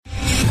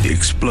the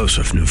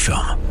explosive new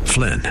film,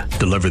 Flynn,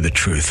 deliver the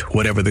truth,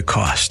 whatever the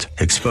cost,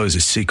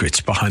 exposes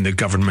secrets behind the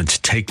government's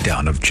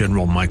takedown of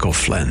General Michael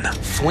Flynn.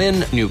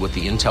 Flynn knew what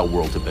the intel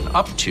world had been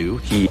up to.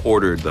 He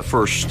ordered the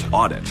first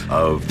audit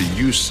of the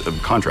use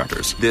of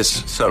contractors.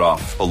 This set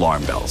off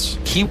alarm bells.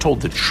 He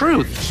told the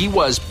truth. He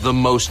was the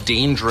most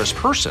dangerous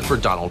person for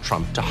Donald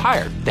Trump to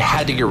hire. They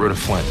had to get rid of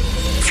Flynn.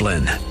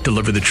 Flynn,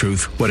 deliver the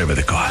truth, whatever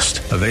the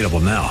cost. Available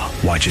now.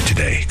 Watch it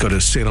today. Go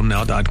to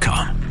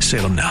salemnow.com.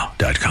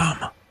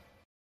 salemnow.com.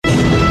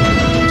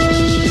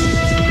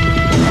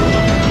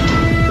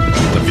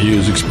 The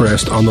views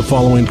expressed on the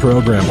following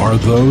program are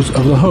those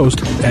of the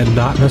host and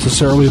not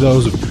necessarily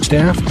those of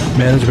staff,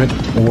 management,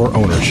 or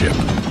ownership.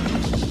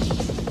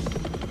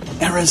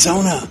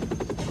 Arizona,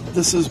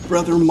 this is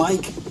Brother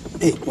Mike.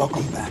 Hey,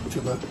 welcome back to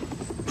the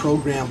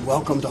program.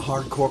 Welcome to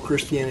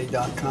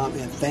HardcoreChristianity.com,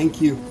 and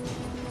thank you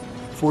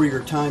for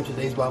your time.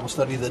 Today's Bible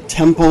study, the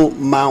Temple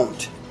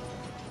Mount.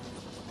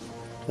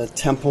 The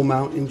Temple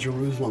Mount in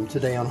Jerusalem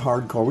today on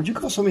Hardcore. Would you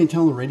call somebody and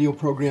tell them the radio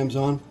program's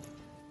on?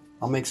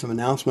 I'll make some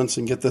announcements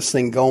and get this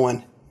thing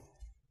going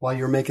while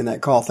you're making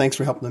that call. Thanks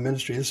for helping the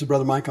ministry. This is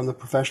Brother Mike. I'm the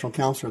professional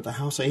counselor at the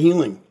House of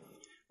Healing.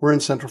 We're in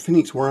Central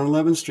Phoenix. We're on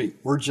 11th Street.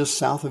 We're just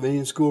south of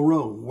Indian School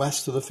Road,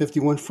 west of the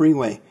 51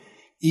 freeway,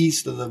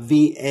 east of the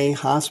VA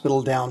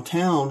hospital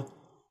downtown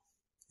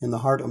in the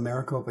heart of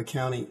Maricopa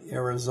County,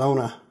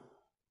 Arizona.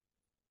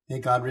 May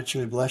God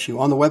richly bless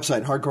you. On the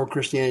website,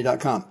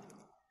 hardcorechristianity.com.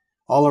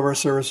 All of our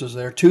services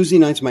there. Tuesday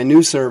night's my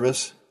new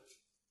service,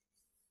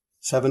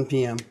 7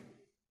 p.m.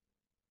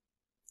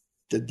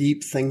 The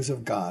Deep Things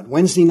of God.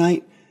 Wednesday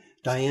night,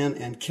 Diane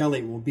and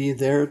Kelly will be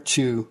there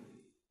to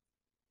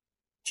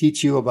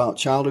teach you about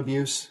child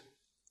abuse,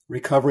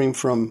 recovering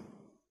from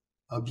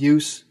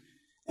abuse,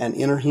 and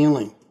inner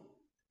healing.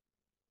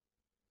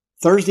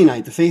 Thursday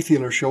night, the faith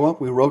healers show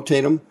up. We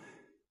rotate them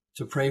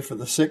to pray for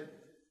the sick.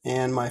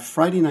 And my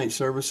Friday night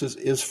services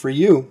is for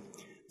you.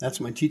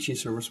 That's my teaching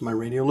service for my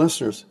radio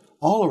listeners.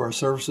 All of our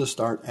services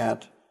start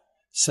at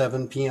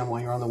 7 p.m.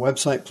 While you're on the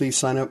website, please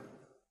sign up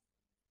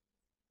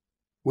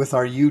with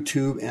our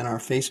YouTube and our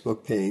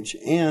Facebook page.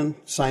 And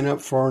sign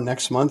up for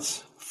next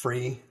month's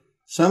free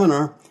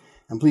seminar.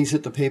 And please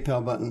hit the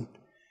PayPal button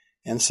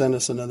and send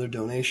us another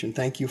donation.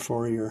 Thank you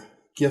for your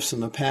gifts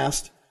in the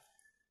past.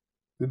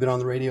 We've been on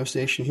the radio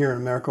station here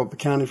in Maricopa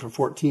County for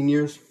 14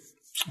 years.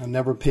 I've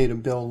never paid a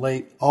bill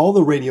late. All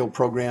the radio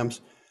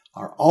programs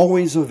are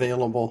always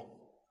available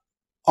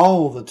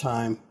all the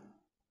time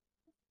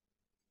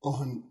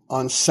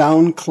on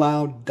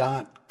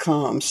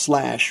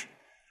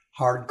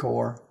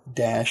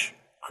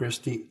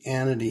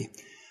soundcloud.com/hardcore-Christianity.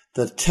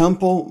 The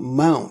Temple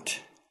Mount.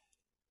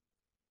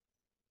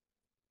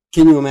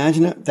 Can you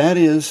imagine it? That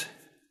is,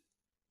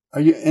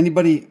 are you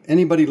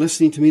anybody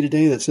listening to me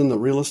today that's in the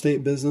real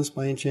estate business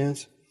by any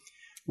chance?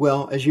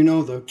 Well, as you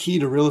know, the key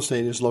to real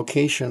estate is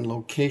location,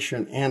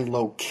 location, and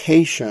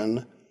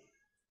location.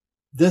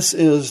 This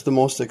is the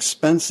most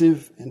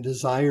expensive and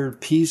desired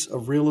piece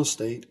of real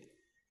estate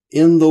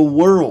in the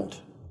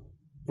world.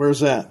 Where's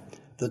that?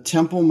 The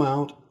Temple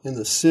Mount in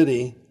the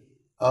city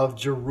of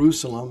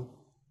Jerusalem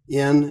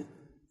in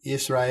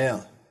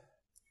Israel.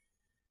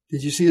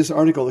 Did you see this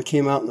article that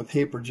came out in the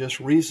paper just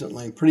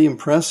recently? Pretty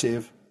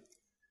impressive,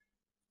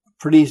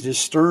 pretty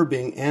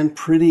disturbing, and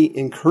pretty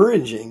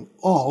encouraging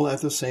all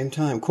at the same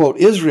time. Quote,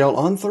 Israel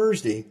on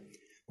Thursday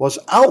was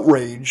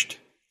outraged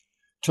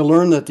to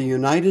learn that the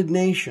United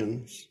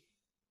Nations,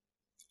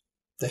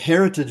 the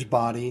heritage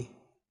body,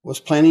 was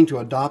planning to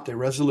adopt a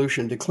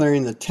resolution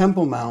declaring the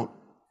Temple Mount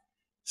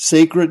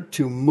sacred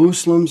to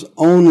Muslims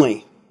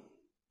only.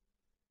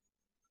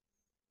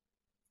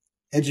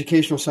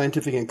 Educational,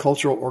 scientific, and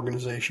cultural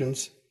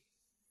organizations,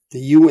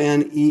 the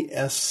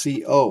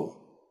UNESCO,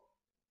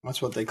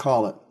 that's what they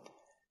call it,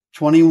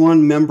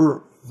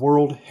 21-member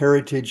World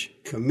Heritage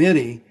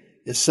Committee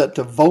is set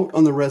to vote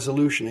on the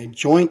resolution, a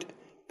joint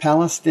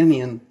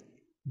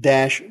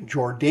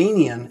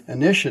Palestinian-Jordanian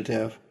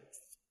initiative,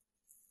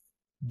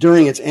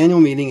 during its annual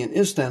meeting in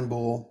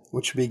Istanbul,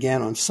 which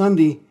began on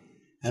Sunday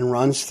and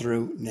runs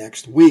through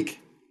next week.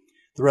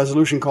 The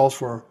resolution calls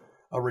for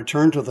a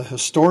return to the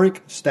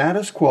historic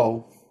status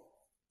quo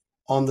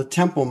on the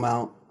Temple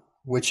Mount,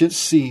 which it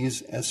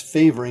sees as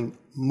favoring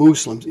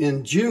Muslims.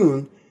 In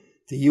June,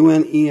 the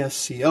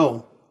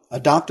UNESCO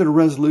adopted a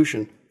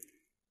resolution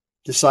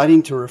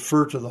deciding to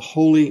refer to the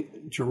Holy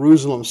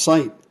Jerusalem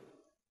site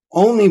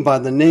only by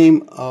the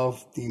name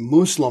of the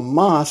Muslim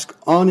mosque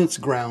on its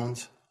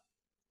grounds,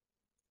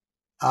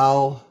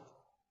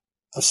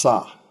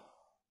 Al-Aqsa,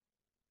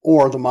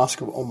 or the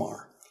Mosque of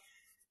Omar,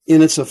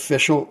 in its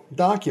official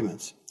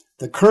documents.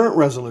 The current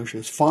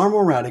resolution is far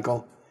more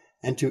radical,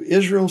 and to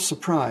Israel's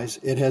surprise,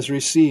 it has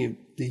received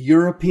the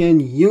European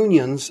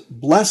Union's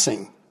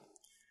blessing.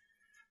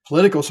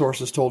 Political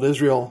sources told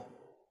Israel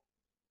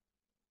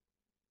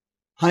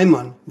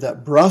Hyman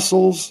that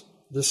Brussels'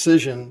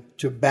 decision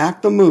to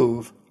back the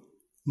move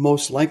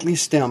most likely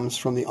stems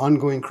from the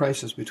ongoing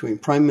crisis between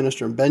Prime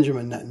Minister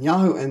Benjamin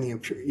Netanyahu and the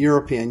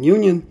European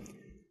Union,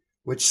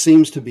 which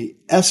seems to be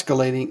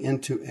escalating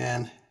into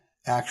an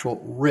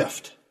actual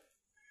rift.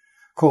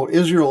 Quote,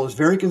 Israel is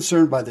very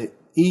concerned by the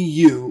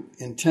EU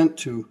intent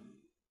to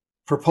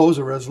propose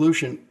a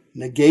resolution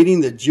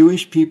negating the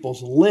Jewish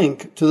people's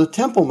link to the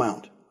Temple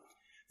Mount.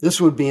 This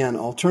would be an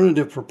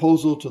alternative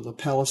proposal to the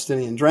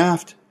Palestinian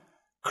draft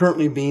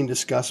currently being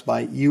discussed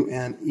by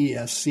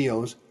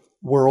UNESCO's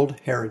World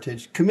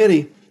Heritage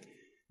Committee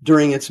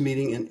during its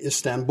meeting in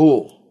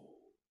Istanbul.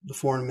 The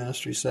Foreign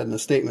Ministry said in a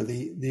statement,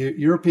 the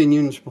European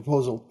Union's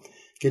proposal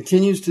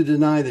continues to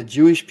deny the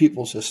Jewish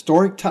people's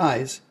historic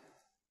ties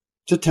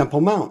to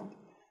Temple Mount,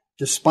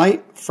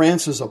 despite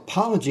France's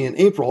apology in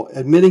April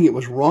admitting it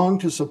was wrong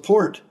to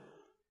support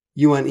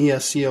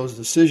UNESCO's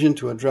decision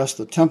to address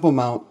the Temple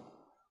Mount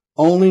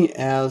only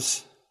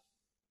as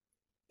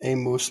a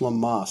Muslim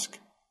mosque.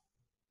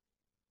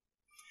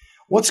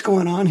 What's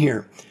going on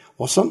here?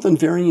 Well, something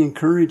very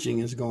encouraging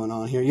is going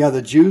on here. Yeah,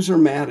 the Jews are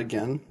mad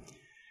again,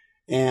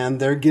 and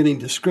they're getting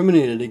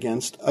discriminated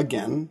against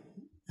again,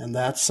 and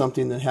that's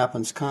something that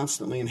happens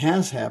constantly and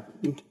has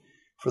happened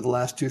for the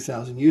last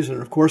 2,000 years.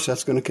 And of course,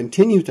 that's going to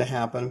continue to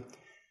happen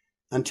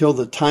until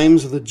the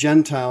times of the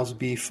Gentiles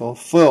be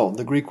fulfilled.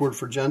 The Greek word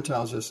for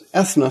Gentiles is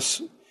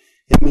ethnos.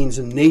 It means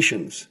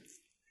nations.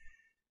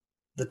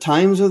 The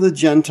times of the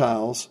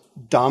Gentiles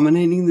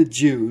dominating the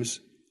Jews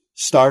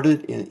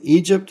started in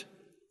Egypt,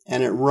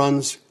 and it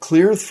runs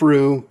clear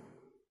through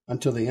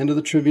until the end of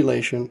the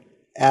tribulation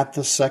at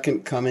the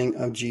second coming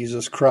of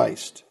Jesus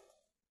Christ.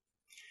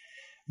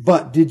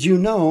 But did you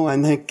know,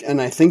 and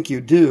I think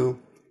you do,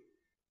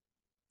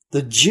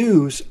 the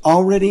Jews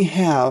already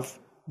have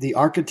the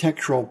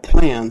architectural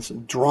plans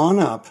drawn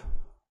up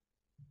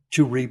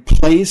to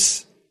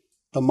replace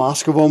the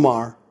Mosque of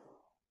Omar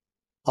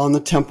on the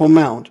Temple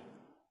Mount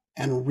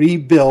and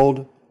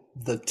rebuild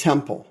the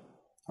temple.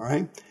 All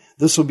right?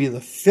 This will be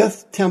the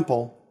fifth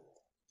temple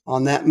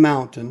on that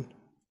mountain.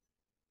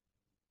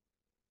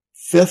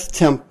 Fifth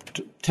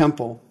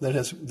temple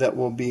that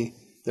will be,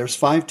 there's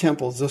 5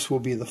 temples. This will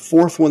be the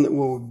fourth one that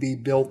will be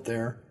built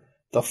there.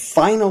 The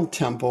final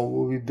temple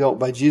will be built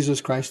by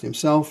Jesus Christ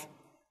himself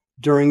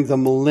during the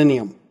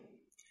millennium.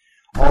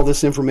 All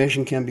this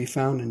information can be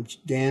found in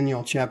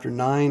Daniel chapter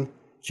 9,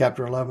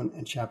 chapter 11,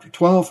 and chapter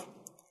 12,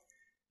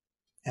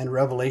 and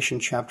Revelation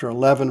chapter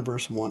 11,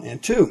 verse 1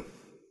 and 2.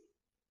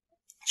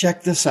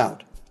 Check this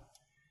out.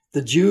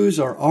 The Jews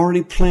are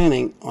already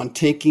planning on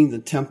taking the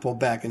temple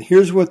back, and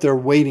here's what they're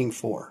waiting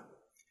for.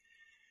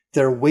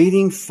 They're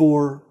waiting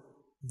for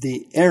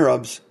the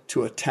Arabs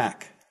to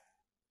attack.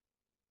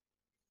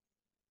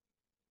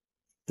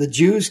 The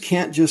Jews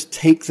can't just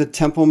take the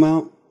Temple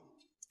Mount.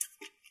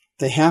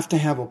 They have to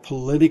have a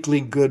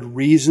politically good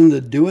reason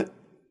to do it.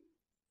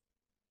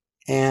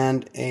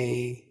 And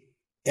an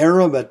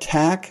Arab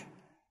attack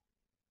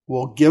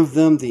will give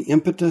them the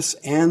impetus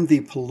and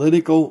the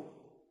political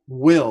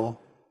will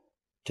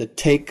to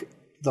take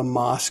the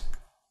mosque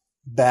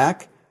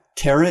back,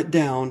 tear it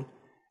down,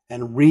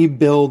 and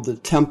rebuild the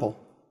temple.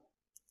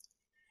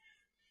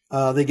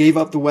 They gave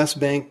up the West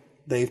Bank.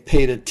 They've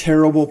paid a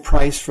terrible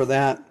price for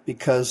that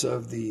because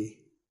of the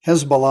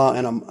Hezbollah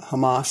and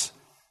Hamas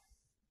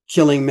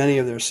killing many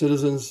of their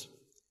citizens.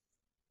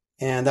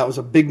 And that was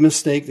a big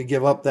mistake to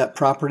give up that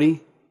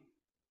property.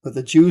 But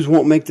the Jews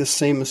won't make the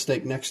same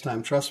mistake next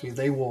time. Trust me,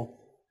 they will.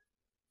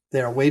 They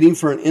are waiting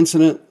for an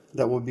incident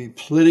that will be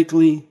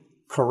politically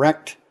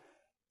correct,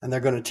 and they're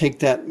going to take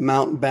that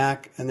mountain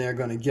back, and they're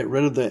going to get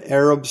rid of the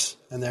Arabs,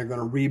 and they're going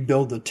to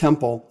rebuild the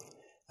temple.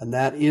 And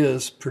that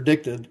is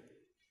predicted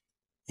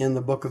in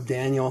the book of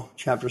Daniel,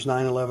 chapters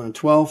 9, 11, and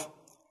 12,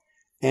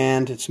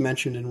 and it's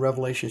mentioned in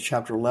Revelation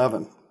chapter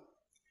 11.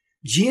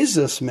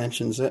 Jesus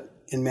mentions it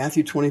in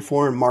Matthew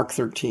 24 and Mark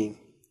 13.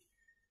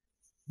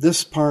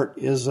 This part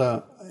is,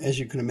 as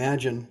you can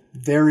imagine,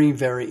 very,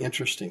 very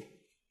interesting.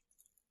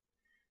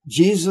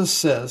 Jesus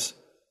says,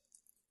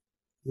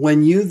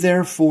 "When you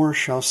therefore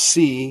shall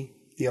see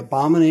the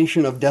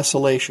abomination of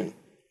desolation,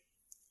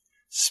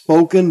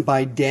 spoken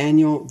by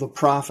Daniel the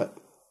prophet,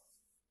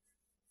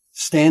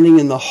 standing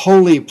in the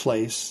holy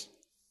place,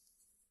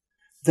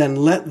 then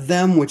let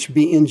them which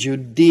be in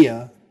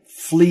Judea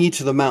flee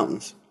to the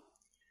mountains.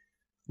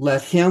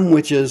 Let him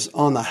which is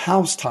on the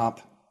housetop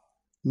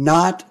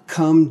not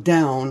come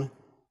down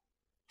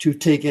to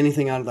take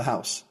anything out of the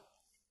house.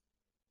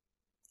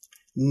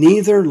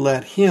 Neither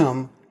let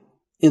him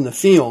in the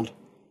field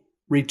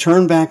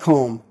return back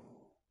home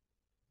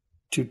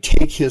to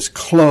take his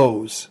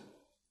clothes."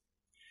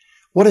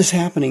 What is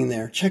happening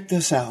there? Check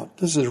this out.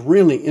 This is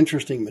really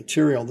interesting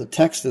material. The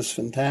text is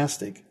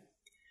fantastic.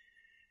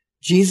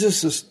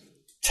 Jesus is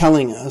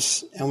telling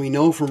us, and we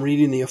know from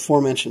reading the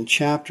aforementioned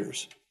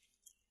chapters,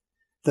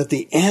 that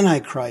the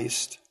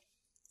Antichrist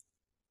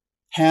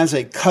has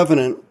a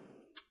covenant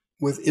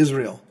with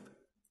Israel,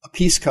 a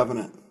peace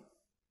covenant.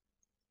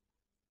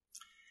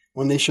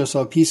 When they shall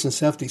sow peace and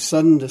safety,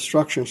 sudden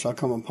destruction shall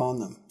come upon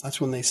them. That's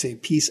when they say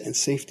peace and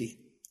safety.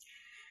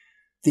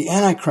 The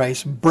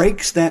Antichrist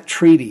breaks that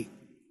treaty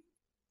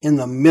in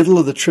the middle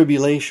of the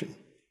tribulation,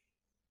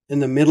 in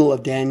the middle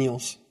of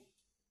Daniel's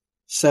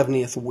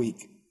 70th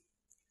week.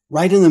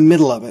 Right in the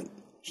middle of it,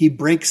 he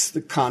breaks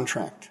the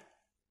contract.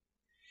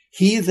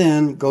 He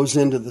then goes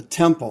into the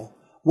temple.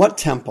 What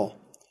temple?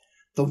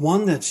 The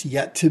one that's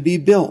yet to be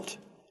built.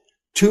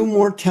 2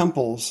 more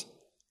temples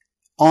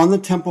on the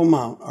Temple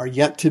Mount are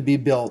yet to be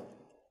built.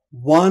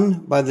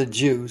 One by the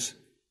Jews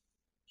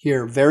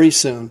here very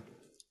soon.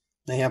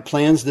 They have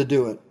plans to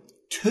do it.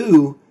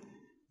 2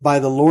 by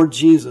the Lord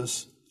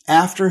Jesus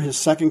after his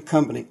second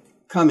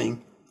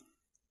coming.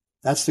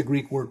 That's the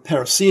Greek word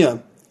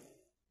parousia.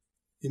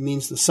 It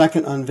means the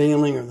second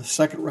unveiling or the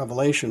second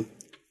revelation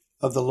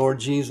of the Lord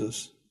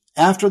Jesus.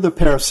 After the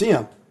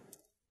parousia,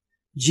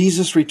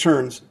 Jesus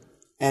returns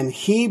and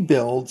he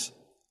builds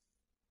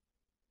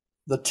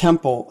the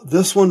temple,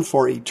 this one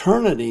for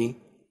eternity,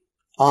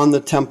 on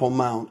the Temple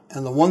Mount.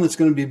 And the one that's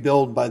going to be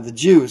built by the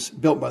Jews,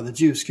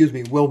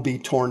 will be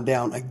torn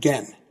down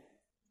again.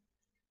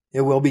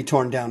 It will be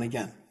torn down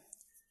again.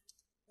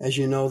 As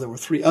you know, there were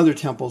 3 other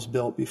temples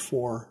built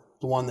before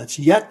the one that's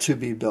yet to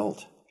be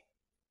built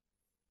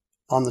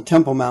on the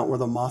Temple Mount where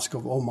the Mosque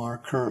of Omar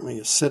currently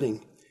is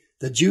sitting.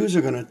 The Jews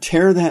are going to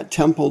tear that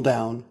temple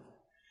down.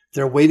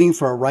 They're waiting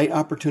for a right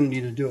opportunity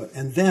to do it.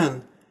 And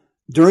then,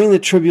 during the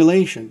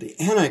tribulation, the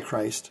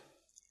Antichrist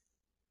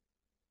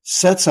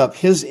sets up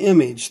his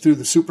image through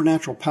the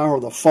supernatural power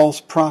of the false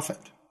prophet.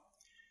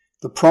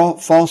 The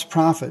false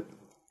prophet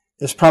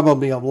is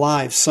probably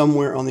alive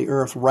somewhere on the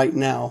earth right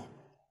now.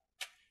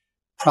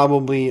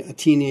 Probably a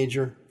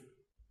teenager,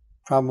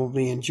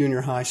 probably in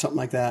junior high, something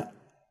like that.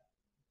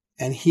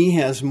 And he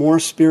has more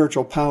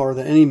spiritual power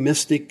than any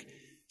mystic,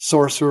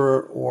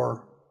 sorcerer,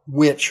 or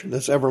witch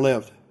that's ever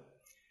lived.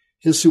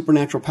 His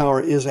supernatural power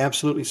is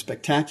absolutely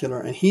spectacular,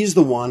 and he's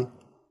the one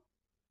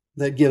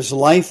that gives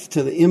life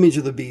to the image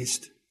of the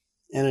beast,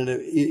 and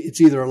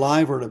it's either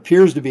alive or it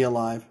appears to be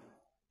alive,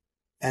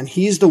 and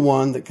he's the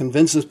one that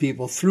convinces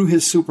people through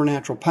his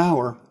supernatural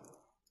power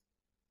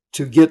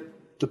to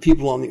get the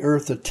people on the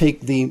earth to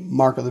take the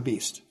mark of the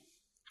beast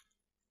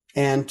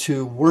and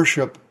to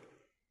worship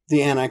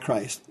the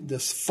Antichrist.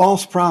 This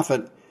false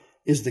prophet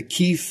is the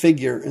key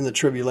figure in the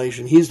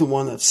tribulation. He's the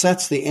one that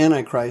sets the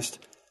Antichrist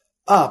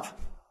up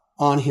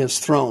on his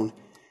throne.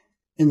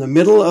 In the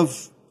middle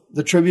of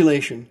the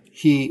tribulation,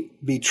 he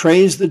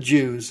betrays the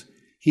Jews.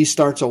 He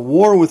starts a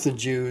war with the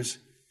Jews.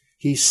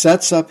 He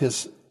sets up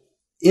his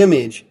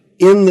image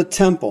in the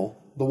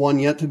temple, the one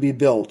yet to be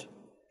built.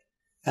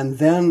 And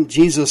then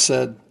Jesus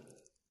said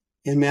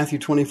in Matthew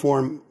 24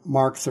 and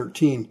Mark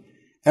 13,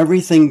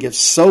 everything gets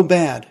so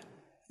bad,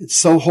 it's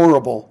so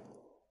horrible,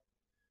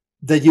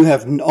 that you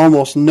have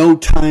almost no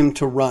time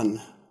to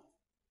run.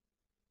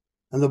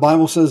 And the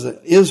Bible says that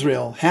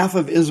Israel, half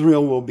of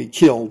Israel will be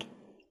killed.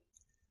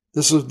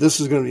 This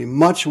is going to be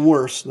much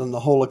worse than the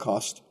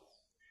Holocaust.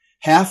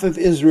 Half of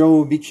Israel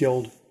will be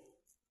killed,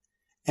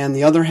 and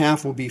the other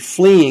half will be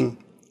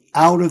fleeing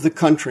out of the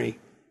country.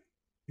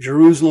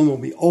 Jerusalem will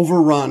be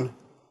overrun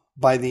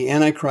by the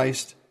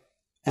Antichrist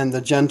and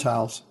the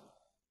Gentiles.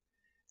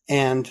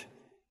 And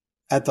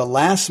at the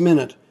last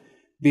minute,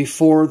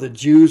 before the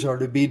Jews are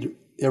to be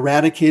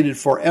eradicated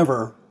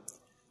forever,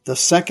 the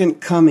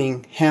second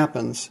coming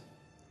happens,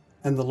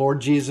 and the Lord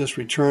Jesus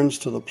returns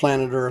to the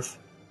planet Earth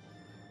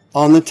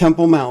on the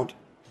Temple Mount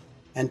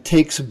and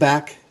takes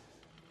back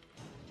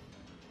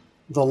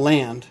the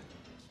land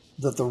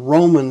that the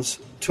Romans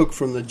took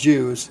from the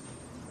Jews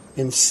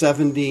in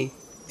 70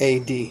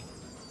 A.D.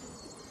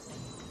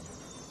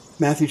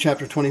 Matthew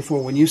chapter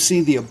 24, when you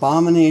see the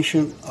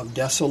abomination of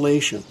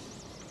desolation,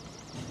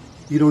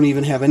 you don't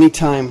even have any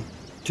time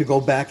to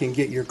go back and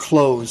get your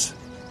clothes.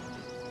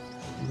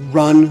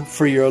 Run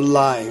for your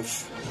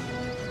life.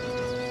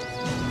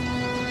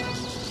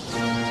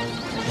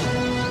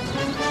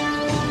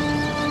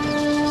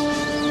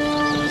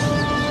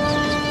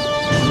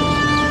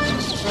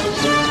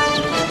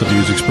 The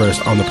views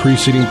expressed on the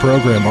preceding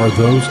program are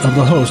those of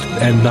the host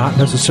and not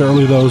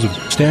necessarily those of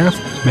staff,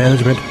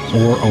 management,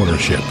 or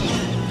ownership.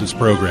 This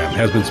program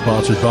has been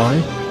sponsored by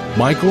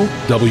Michael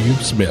W.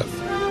 Smith.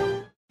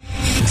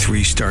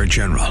 3-star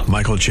General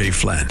Michael J.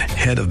 Flynn,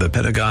 head of the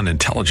Pentagon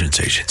Intelligence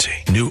Agency,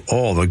 knew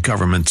all the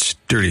government's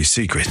dirty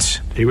secrets.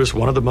 He was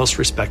one of the most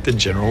respected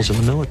generals in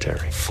the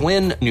military.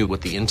 Flynn knew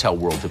what the intel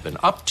world had been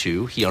up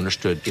to. He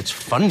understood its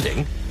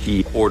funding.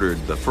 He ordered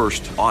the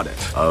first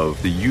audit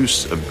of the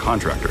use of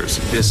contractors.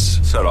 This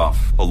set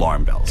off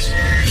alarm bells.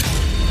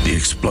 The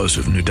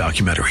explosive new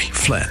documentary,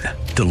 Flynn,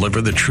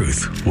 Deliver the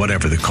Truth,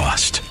 Whatever the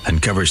Cost,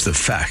 uncovers the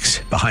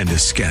facts behind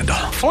this scandal.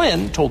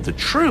 Flynn told the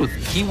truth.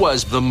 He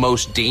was the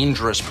most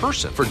dangerous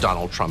person for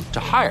Donald Trump to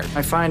hire.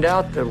 I find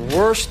out the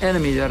worst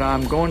enemy that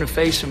I'm going to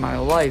face in my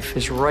life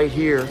is right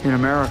here in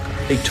America.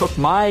 They took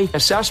my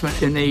assessment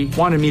and they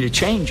wanted me to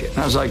change it. And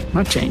I was like, I'm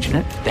not changing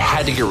it. They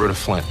had to get rid of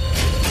Flynn.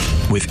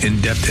 With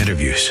in-depth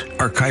interviews,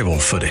 archival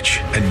footage,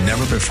 and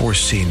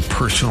never-before-seen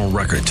personal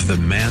records of the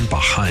man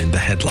behind the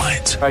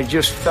headlines. I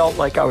just felt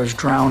like I was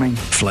drowning.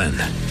 Flynn,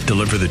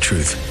 Deliver the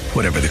Truth,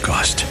 Whatever the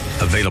Cost.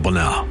 Available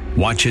now.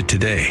 Watch it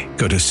today.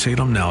 Go to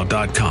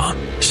salemnow.com.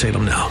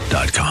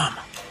 salemnow.com.